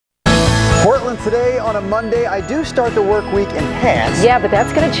Portland today on a Monday. I do start the work week in pants. Yeah, but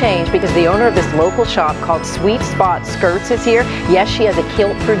that's going to change because the owner of this local shop called Sweet Spot Skirts is here. Yes, she has a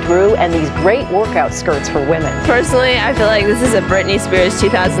kilt for Drew and these great workout skirts for women. Personally, I feel like this is a Britney Spears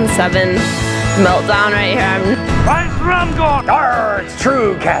 2007 meltdown right here. Right where I'm going. Arr, it's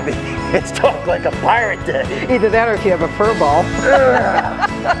true, Kathy. It's talk like a pirate day. Either that or if you have a fur ball.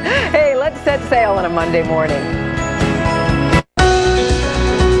 Hey, let's set sail on a Monday morning.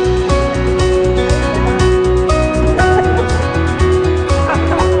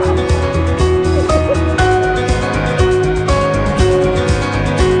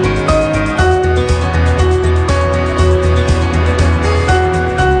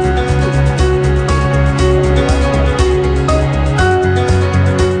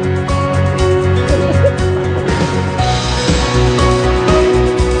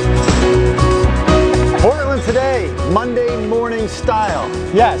 Monday morning style.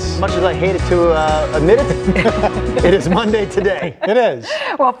 Yes. Much as I hated to admit it, it is Monday today. It is.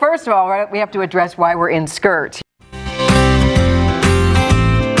 Well, first of all, we have to address why we're in skirts.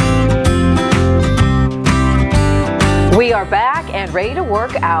 We are back and ready to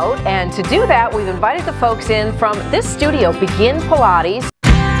work out, and to do that, we've invited the folks in from this studio, Begin Pilates.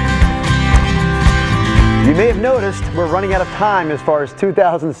 You may have noticed we're running out of time as far as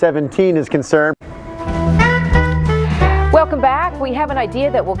 2017 is concerned. Welcome back. We have an idea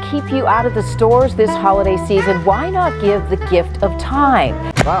that will keep you out of the stores this holiday season. Why not give the gift of time?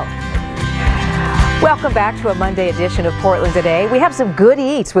 Wow. Welcome back to a Monday edition of Portland Today. We have some good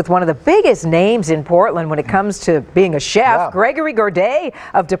eats with one of the biggest names in Portland when it comes to being a chef. Yeah. Gregory Gourdet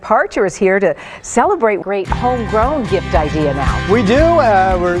of Departure is here to celebrate great homegrown gift idea now. We do.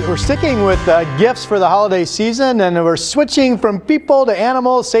 We're sticking with gifts for the holiday season, and we're switching from people to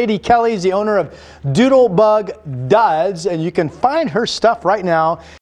animals. Sadie Kelly is the owner of Doodlebug Duds, and you can find her stuff right now